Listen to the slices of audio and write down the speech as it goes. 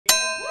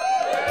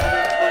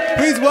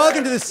Please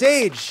welcome to the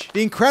stage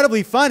the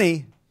incredibly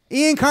funny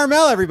Ian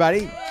Karmel,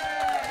 everybody.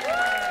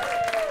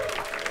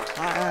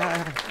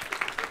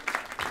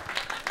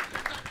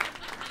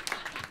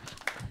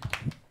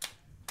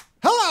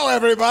 Hello,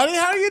 everybody.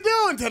 How are you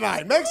doing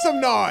tonight? Make some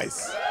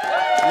noise.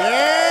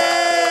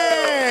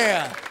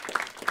 Yeah!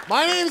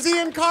 My name's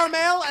Ian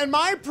Karmel, and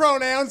my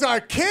pronouns are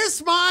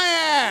kiss my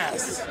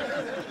ass.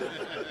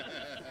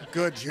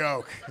 Good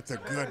joke. It's a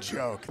good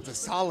joke. It's a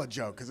solid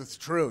joke, because it's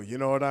true. You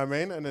know what I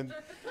mean? And then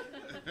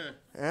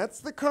that's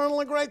the kernel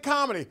of great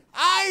comedy.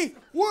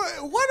 What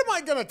am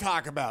I going to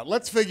talk about?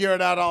 Let's figure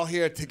it out all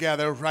here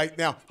together right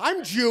now.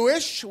 I'm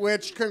Jewish,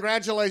 which,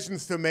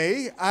 congratulations to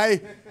me.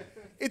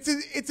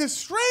 It's a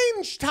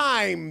strange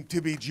time to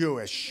be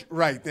Jewish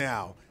right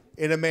now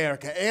in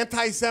America.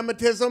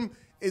 Anti-Semitism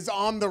is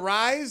on the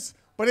rise,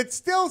 but it's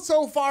still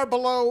so far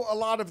below a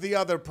lot of the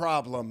other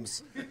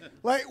problems.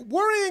 Like,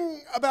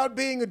 worrying about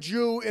being a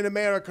Jew in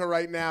America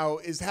right now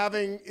it's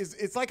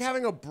like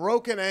having a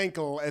broken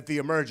ankle at the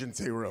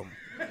emergency room.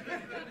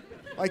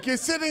 Like, you're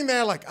sitting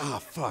there like, oh,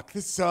 fuck,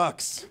 this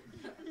sucks.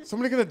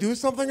 Somebody gonna do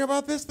something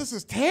about this? This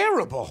is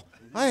terrible.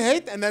 I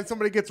hate that. And then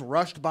somebody gets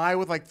rushed by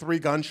with like 3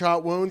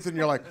 gunshot wounds, and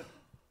you're like,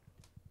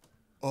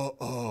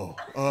 oh,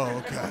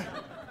 okay.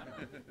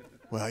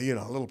 Well, you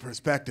know, a little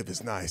perspective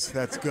is nice.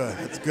 That's good.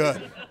 That's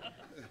good.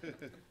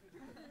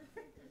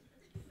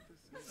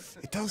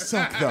 It does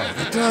suck, though.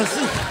 It does.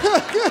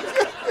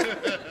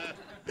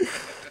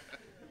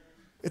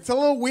 It's a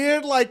little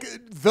weird, like,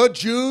 the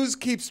Jews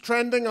keeps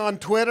trending on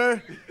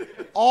Twitter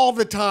all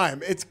the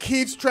time. It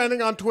keeps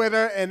trending on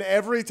Twitter, and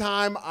every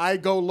time I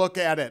go look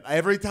at it,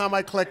 every time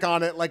I click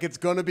on it, like it's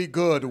gonna be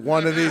good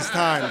one of these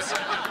times.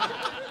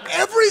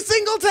 Every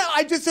single time.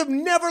 I just have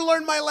never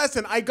learned my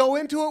lesson. I go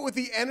into it with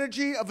the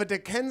energy of a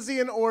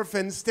Dickensian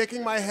orphan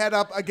sticking my head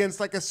up against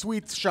like a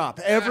sweets shop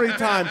every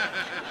time.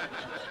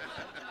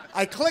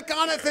 I click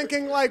on it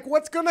thinking, like,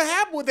 what's going to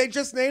happen? Would they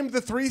just named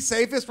the 3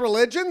 safest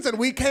religions and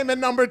we came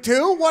in number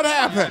 2? What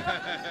happened?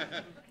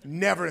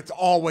 Never. It's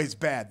always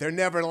bad. They're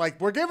never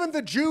like, we're giving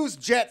the Jews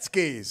jet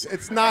skis.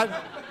 It's not.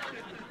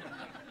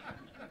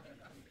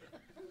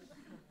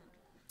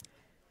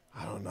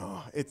 I don't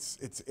know. It's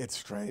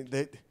strange.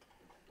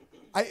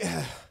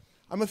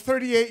 I'm a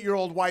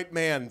 38-year-old white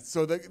man,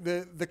 so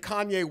the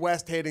Kanye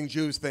West hating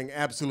Jews thing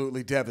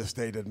absolutely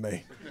devastated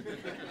me.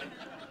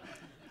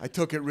 I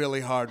took it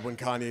really hard when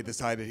Kanye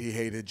decided he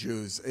hated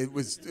Jews. It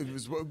was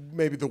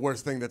maybe the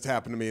worst thing that's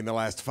happened to me in the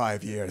last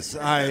 5 years.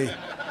 I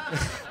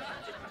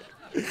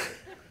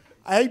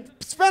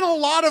spent a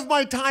lot of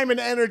my time and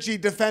energy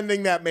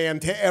defending that man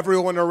to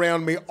everyone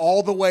around me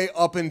all the way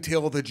up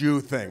until the Jew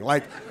thing.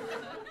 Like,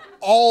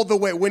 all the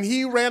way. When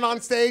he ran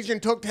on stage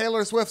and took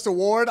Taylor Swift's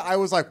award, I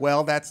was like,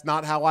 well, that's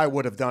not how I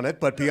would have done it,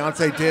 but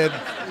Beyonce did.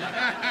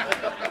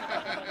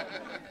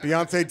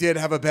 Beyonce did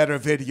have a better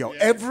video.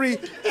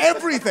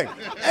 Everything.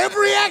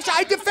 Every action.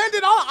 I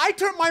defended all.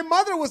 My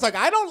mother was like,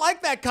 I don't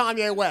like that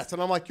Kanye West.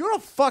 And I'm like, you're a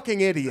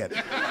fucking idiot.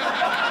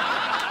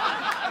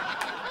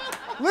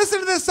 Listen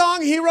to this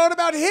song he wrote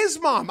about his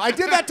mom. I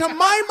did that to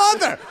my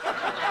mother.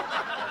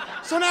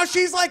 So now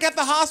she's like at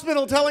the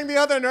hospital telling the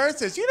other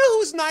nurses, you know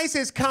who's nice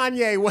is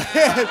Kanye West.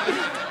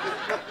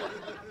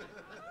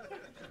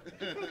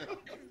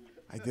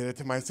 I did it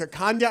to myself.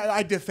 Kanye,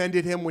 I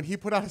defended him when he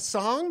put out a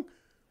song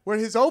where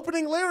his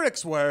opening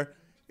lyrics were,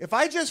 if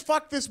I just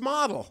fuck this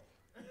model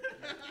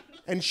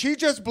and she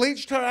just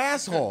bleached her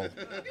asshole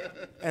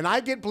and I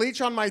get bleach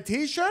on my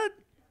t-shirt,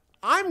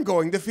 I'm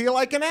going to feel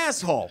like an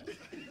asshole.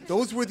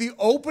 Those were the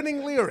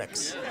opening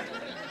lyrics.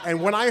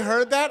 And when I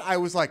heard that, I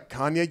was like,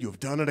 Kanye,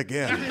 you've done it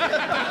again.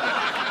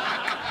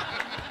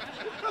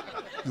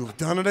 You've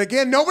done it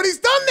again. Nobody's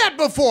done that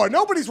before.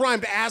 Nobody's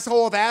rhymed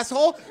asshole with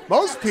asshole.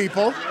 Most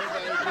people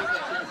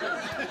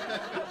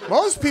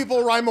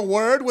rhyme a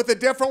word with a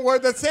different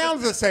word that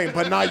sounds the same,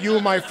 but not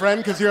you, my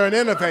friend, because you're an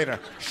innovator.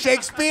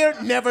 Shakespeare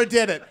never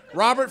did it.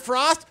 Robert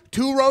Frost,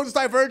 2 roads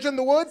diverge in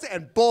the woods,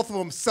 and both of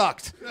them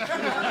sucked. Get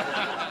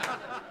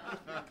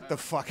the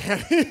fuck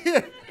out of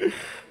here.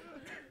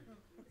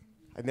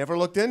 I never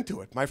looked into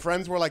it. My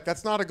friends were like,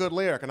 that's not a good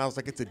lyric. And I was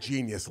like, it's a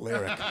genius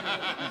lyric.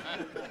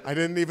 I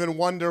didn't even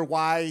wonder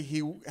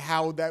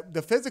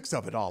the physics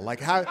of it all. Like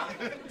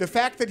the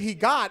fact that he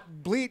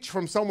got bleach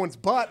from someone's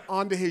butt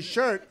onto his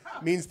shirt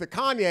means that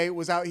Kanye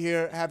was out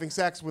here having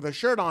sex with a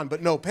shirt on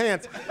but no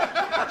pants.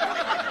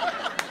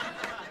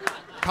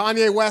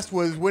 Kanye West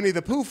was Winnie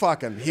the Pooh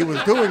fucking. He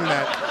was doing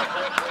that.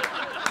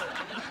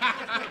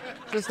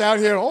 Just out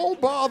here, oh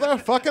bother,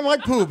 fucking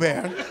like Pooh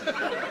Bear.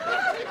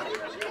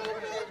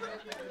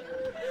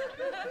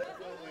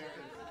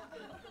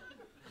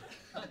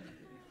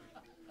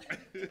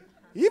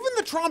 Even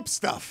the Trump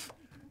stuff.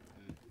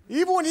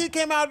 Even when he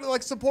came out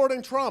like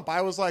supporting Trump,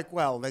 I was like,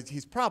 well,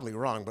 he's probably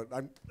wrong, but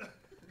I'm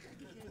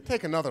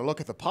take another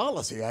look at the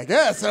policy, I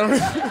guess. And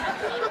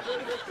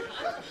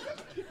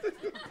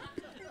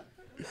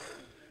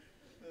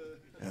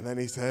then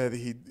he said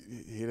he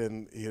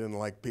didn't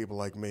like people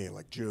like me,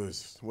 like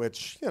Jews,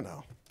 which, you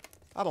know,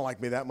 I don't like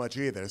me that much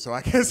either, so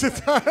I guess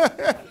it's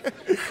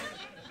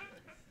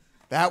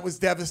That was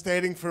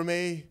devastating for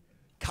me.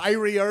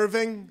 Kyrie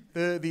Irving,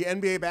 the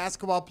NBA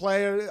basketball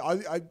player,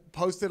 I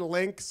posted a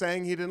link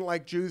saying he didn't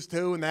like Jews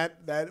too, and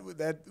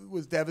that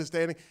was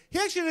devastating. He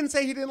actually didn't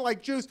say he didn't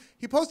like Jews.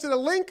 He posted a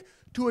link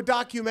to a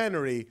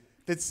documentary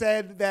that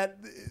said that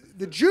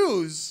the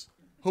Jews,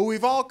 who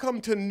we've all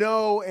come to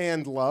know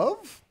and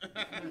love,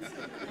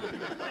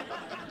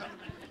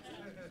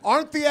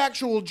 aren't the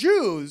actual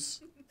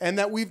Jews, and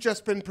that we've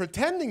just been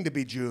pretending to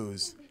be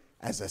Jews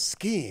as a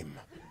scheme.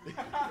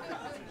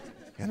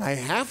 And I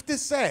have to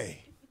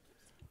say,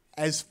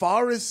 as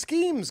far as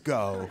schemes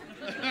go,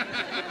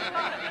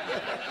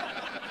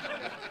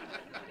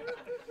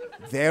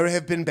 there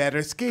have been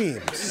better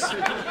schemes.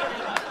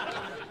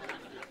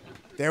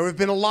 There have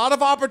been a lot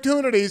of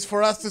opportunities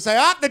for us to say,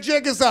 the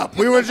jig is up.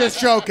 We were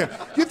just joking.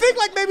 You think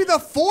like maybe the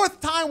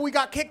fourth time we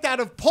got kicked out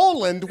of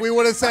Poland, we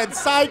would have said,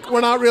 psych, we're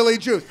not really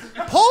Jews.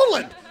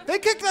 Poland! They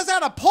kicked us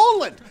out of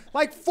Poland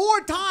like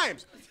 4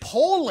 times.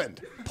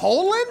 Poland?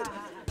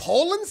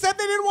 Poland said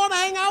they didn't want to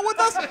hang out with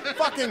us?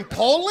 Fucking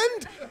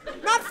Poland?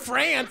 Not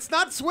France,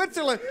 not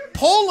Switzerland.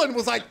 Poland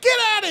was like, get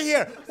out of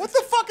here. What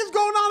the fuck is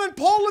going on in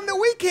Poland that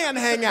we can't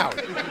hang out?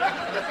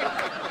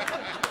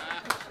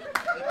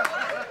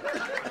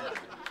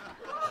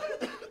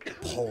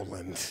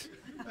 Poland.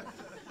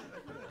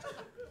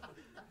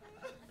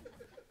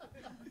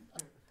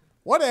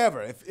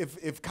 Whatever.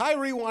 If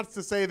Kyrie wants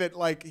to say that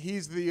like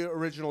he's the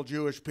original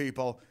Jewish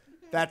people,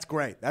 that's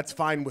great. That's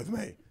fine with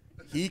me.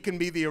 He can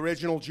be the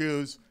original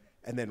Jews,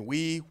 and then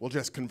we will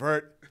just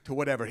convert to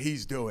whatever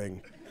he's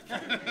doing.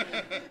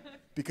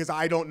 Because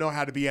I don't know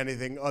how to be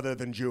anything other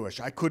than Jewish.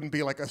 I couldn't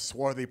be like a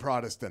swarthy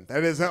Protestant.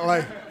 That isn't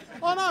like,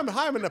 oh no,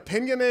 I'm an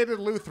opinionated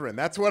Lutheran.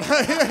 That's what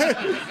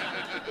I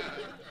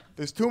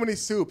There's too many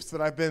soups that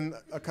I've been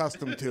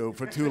accustomed to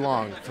for too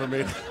long for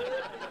me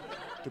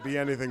to be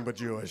anything but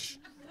Jewish.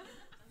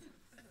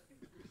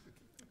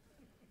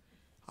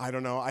 I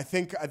don't know. I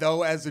think,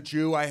 though, as a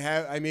Jew,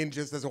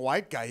 just as a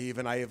white guy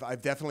even,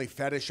 I've definitely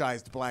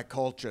fetishized black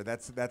culture.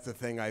 That's the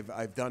thing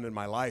I've done in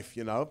my life,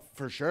 you know,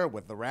 for sure.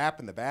 With the rap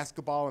and the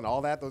basketball and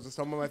all that, those are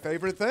some of my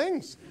favorite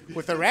things.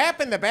 With the rap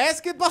and the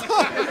basketball?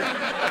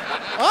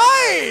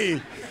 Oi!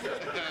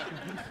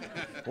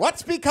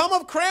 What's become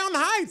of Crown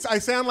Heights? I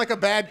sound like a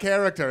bad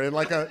character in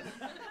like a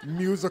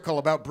musical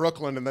about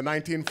Brooklyn in the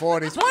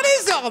 1940s. What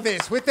is all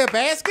this with the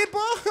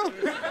basketball?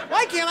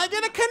 Why can't I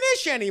get a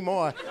knish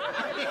anymore?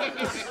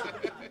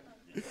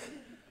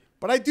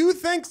 But I do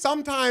think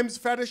sometimes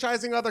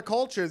fetishizing other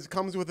cultures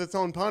comes with its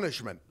own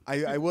punishment.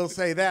 I will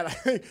say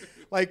that.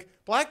 Like,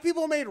 black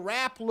people made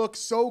rap look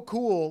so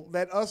cool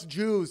that us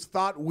Jews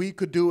thought we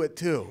could do it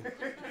too.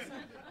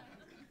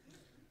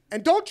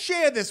 And don't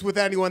share this with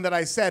anyone that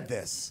I said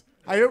this.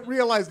 I don't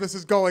realize this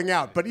is going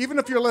out, but even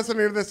if you're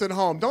listening to this at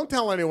home, don't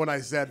tell anyone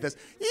I said this.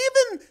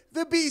 Even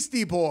the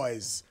Beastie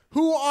Boys,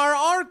 who are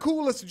our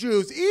coolest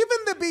Jews, even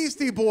the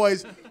Beastie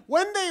Boys,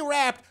 when they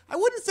rapped, I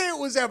wouldn't say it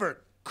was ever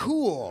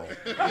cool.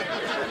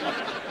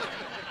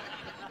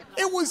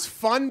 It was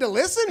fun to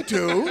listen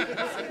to,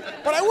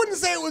 but I wouldn't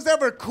say it was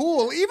ever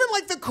cool. Even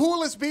like the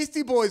coolest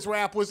Beastie Boys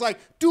rap was like,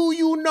 do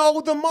you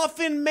know the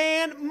Muffin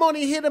Man?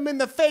 Money hit him in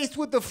the face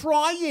with the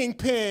frying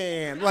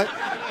pan. Like...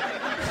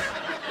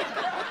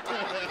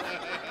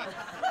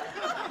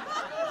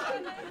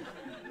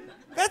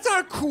 That's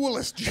our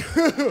coolest Jew.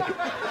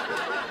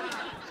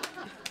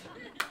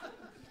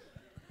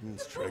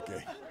 It's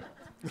tricky.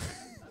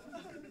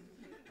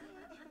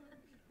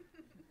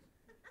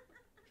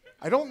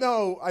 I don't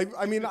know.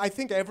 I mean, I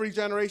think every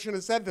generation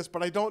has said this,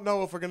 but I don't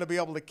know if we're going to be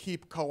able to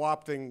keep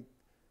co-opting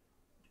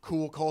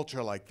cool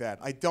culture like that.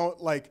 I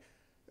don't like.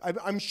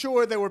 I'm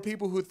sure there were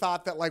people who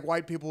thought that like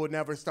white people would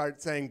never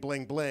start saying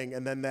bling bling,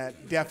 and then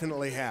that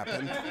definitely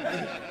happened.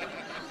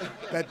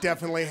 That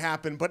definitely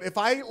happened. But if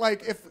I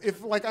like,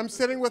 if like I'm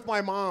sitting with my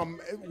mom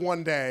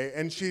one day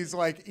and she's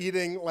like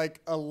eating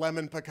like a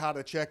lemon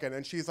piccata chicken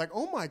and she's like,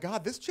 oh my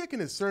God, this chicken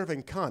is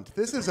serving cunt.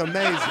 This is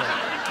amazing.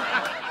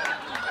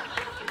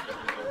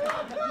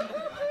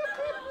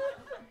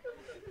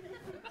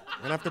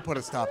 I'm gonna have to put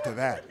a stop to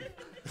that.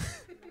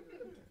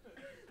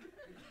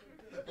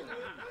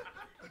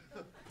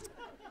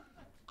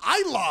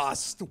 I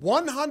lost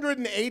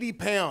 180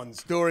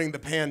 pounds during the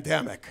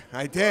pandemic.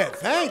 I did.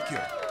 Thank you.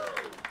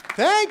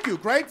 Thank you.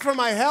 Great for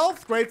my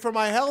health. Great for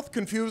my health.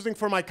 Confusing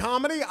for my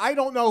comedy. I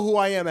don't know who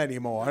I am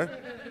anymore.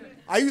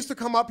 I used to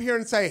come up here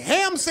and say,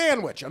 ham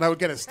sandwich, and I would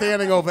get a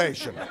standing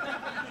ovation.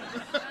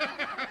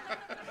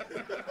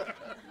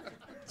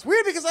 It's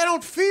weird because I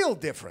don't feel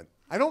different.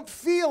 I don't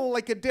feel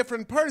like a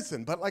different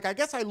person, but like I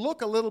guess I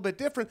look a little bit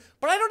different,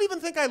 but I don't even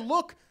think I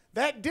look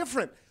that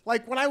different.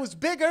 Like when I was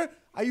bigger,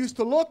 I used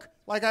to look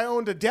like I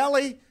owned a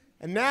deli,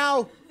 and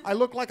now I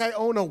look like I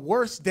own a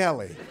worse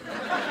deli.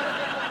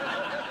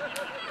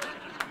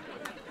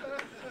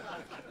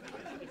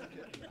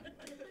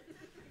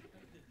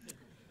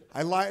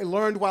 I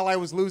learned while I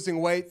was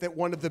losing weight that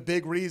one of the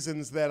big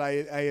reasons that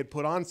I had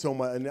put on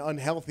an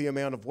unhealthy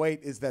amount of weight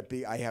is that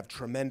I have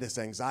tremendous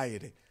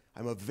anxiety.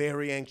 I'm a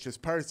very anxious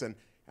person,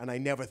 and I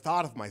never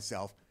thought of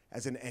myself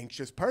as an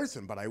anxious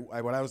person, but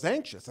when I was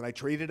anxious, and I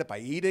treated it by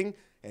eating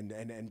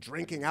and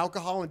drinking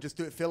alcohol and just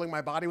filling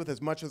my body with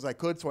as much as I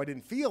could so I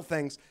didn't feel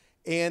things.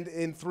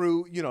 And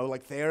through,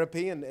 like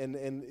therapy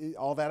and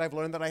all that, I've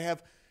learned that I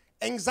have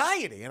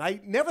anxiety. And I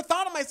never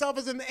thought of myself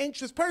as an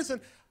anxious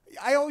person.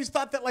 I always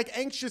thought that like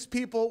anxious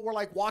people were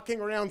like walking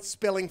around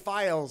spilling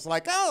files,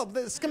 like, oh,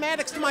 the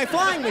schematics to my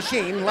flying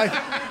machine. Like,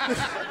 and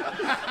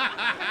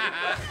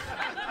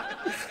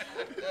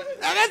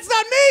that's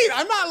not me.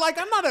 I'm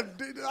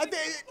not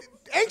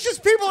anxious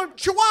people are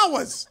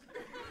chihuahuas.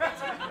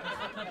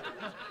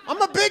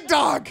 I'm a big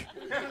dog.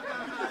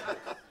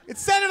 It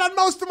said it on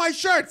most of my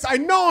shirts. I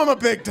know I'm a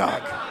big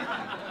dog.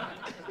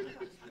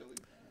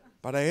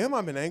 But I'm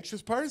an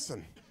anxious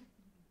person.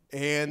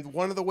 And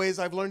one of the ways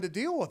I've learned to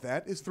deal with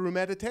that is through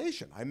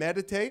meditation. I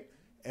meditate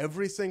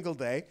every single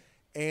day.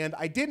 And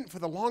I didn't for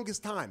the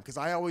longest time because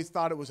I always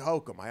thought it was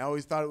hokum. I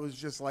always thought it was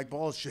just like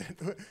bullshit.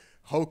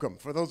 Hokum.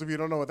 For those of you who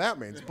don't know what that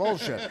means,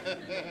 bullshit.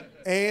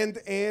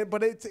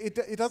 But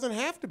it doesn't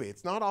have to be.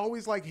 It's not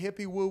always like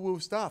hippie woo-woo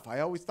stuff.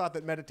 I always thought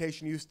that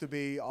meditation used to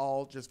be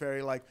all just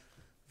very like,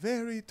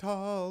 very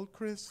tall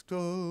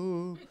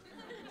crystal,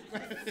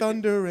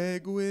 thunder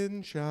egg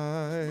wind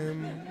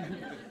chime.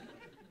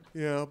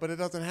 But it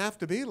doesn't have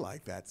to be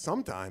like that.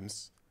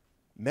 Sometimes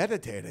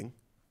meditating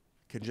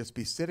can just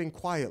be sitting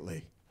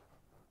quietly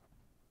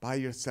by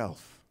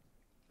yourself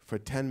for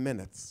 10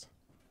 minutes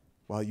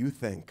while you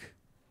think.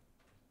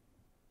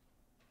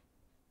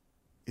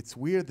 It's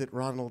weird that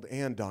Ronald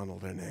and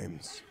Donald are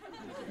names.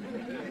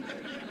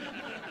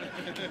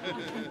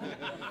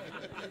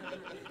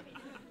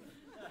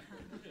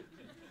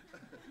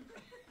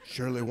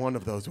 Surely one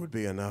of those would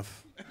be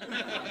enough.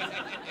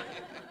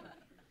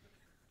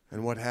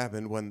 And what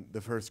happened when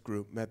the first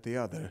group met the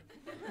other?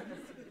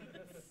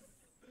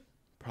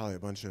 Probably a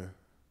bunch of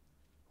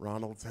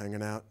Ronalds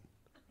hanging out.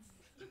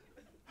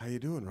 How you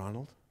doing,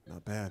 Ronald?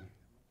 Not bad.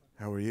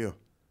 How are you?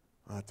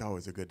 Oh, it's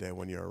always a good day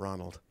when you're a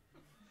Ronald.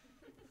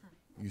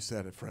 You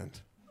said it, friend.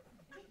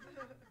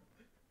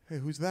 Hey,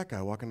 who's that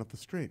guy walking up the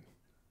street?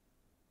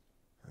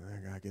 And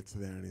that guy gets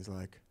there and he's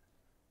like,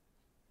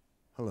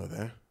 hello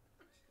there.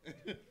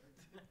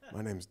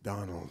 My name's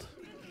Donald.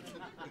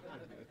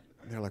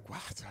 And they're like,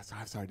 what?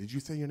 I'm sorry, did you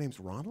say your name's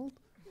Ronald?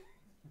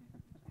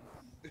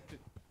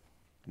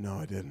 No,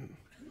 I didn't.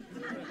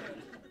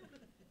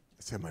 I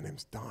said my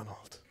name's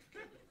Donald.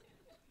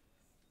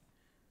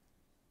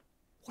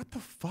 What the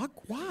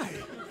fuck? Why?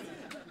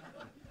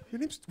 Your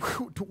name's...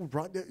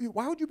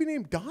 Why would you be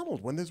named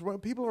Donald when there's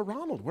people are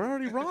Ronald? We're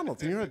already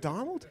Ronalds, and you're a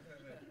Donald?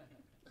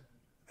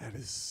 That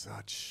is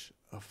such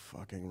a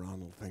fucking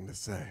Ronald thing to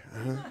say.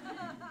 Huh?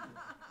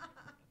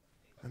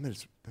 Then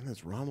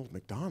there's Ronald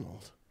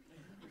McDonald.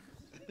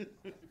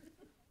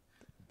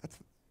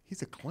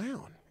 He's a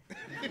clown.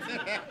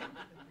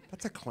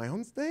 That's a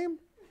clown's name?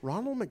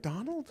 Ronald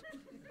McDonald?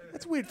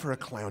 That's weird for a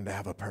clown to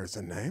have a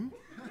person name.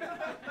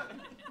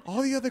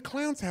 All the other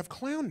clowns have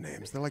clown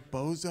names. They're like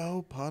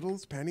Bozo,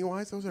 Puddles,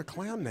 Pennywise. Those are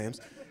clown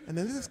names. And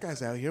then this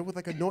guy's out here with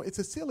like it's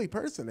a silly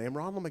person name,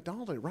 Ronald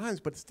McDonald. It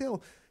rhymes, but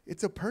still,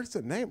 it's a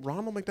person name,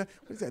 Ronald McDonald.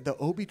 What is that, the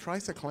Obi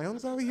Trice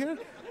clowns out here?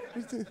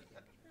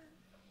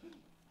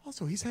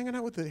 Also, he's hanging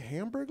out with the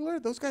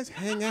Hamburglar? Those guys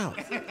hang out.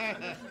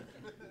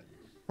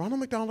 Ronald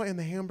McDonald and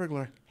the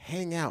Hamburglar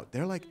hang out.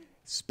 They're like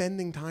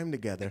spending time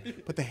together,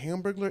 but the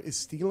Hamburglar is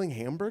stealing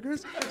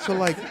hamburgers.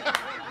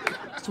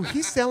 So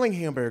he's selling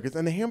hamburgers,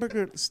 and the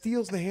hamburger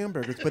steals the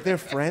hamburgers, but they're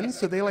friends,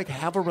 so they like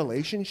have a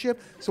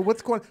relationship. So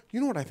what's going on?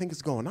 You know what I think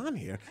is going on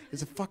here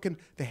is the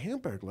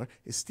Hamburglar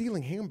is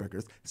stealing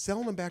hamburgers,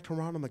 selling them back to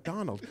Ronald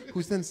McDonald,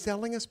 who's then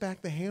selling us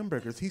back the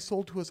hamburgers he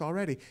sold to us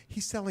already.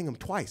 He's selling them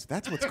twice.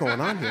 That's what's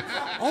going on here.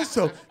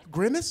 Also,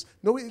 Grimace,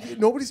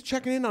 nobody's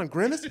checking in on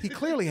Grimace. He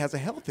clearly has a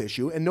health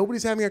issue, and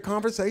nobody's having a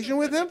conversation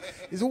with him.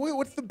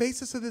 What's the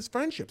basis of this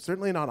friendship?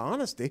 Certainly not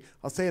honesty.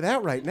 I'll say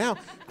that right now.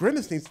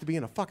 Grimace needs to be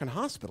in a fucking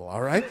hospital,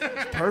 all right?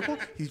 He's purple.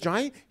 He's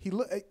giant.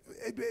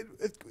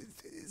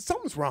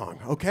 Something's wrong,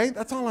 okay?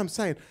 That's all I'm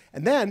saying.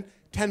 And then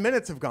 10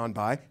 minutes have gone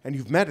by, and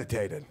you've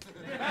meditated.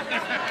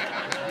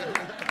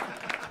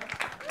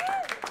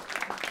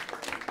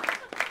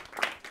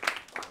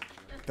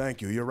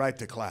 Thank you. You're right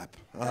to clap.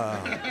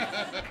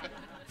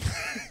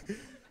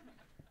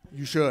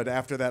 You should,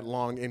 after that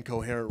long,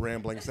 incoherent,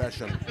 rambling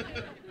session,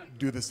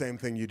 do the same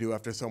thing you do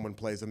after someone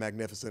plays a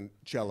magnificent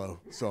cello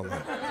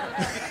solo.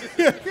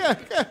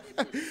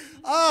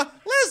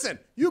 Listen,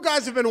 you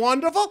guys have been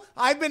wonderful.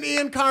 I've been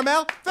Ian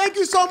Karmel. Thank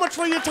you so much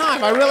for your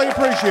time. I really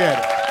appreciate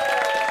it.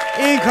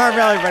 Ian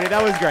Karmel, everybody.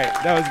 That was great.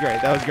 That was great.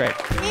 That was great.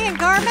 Ian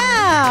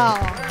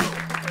Karmel.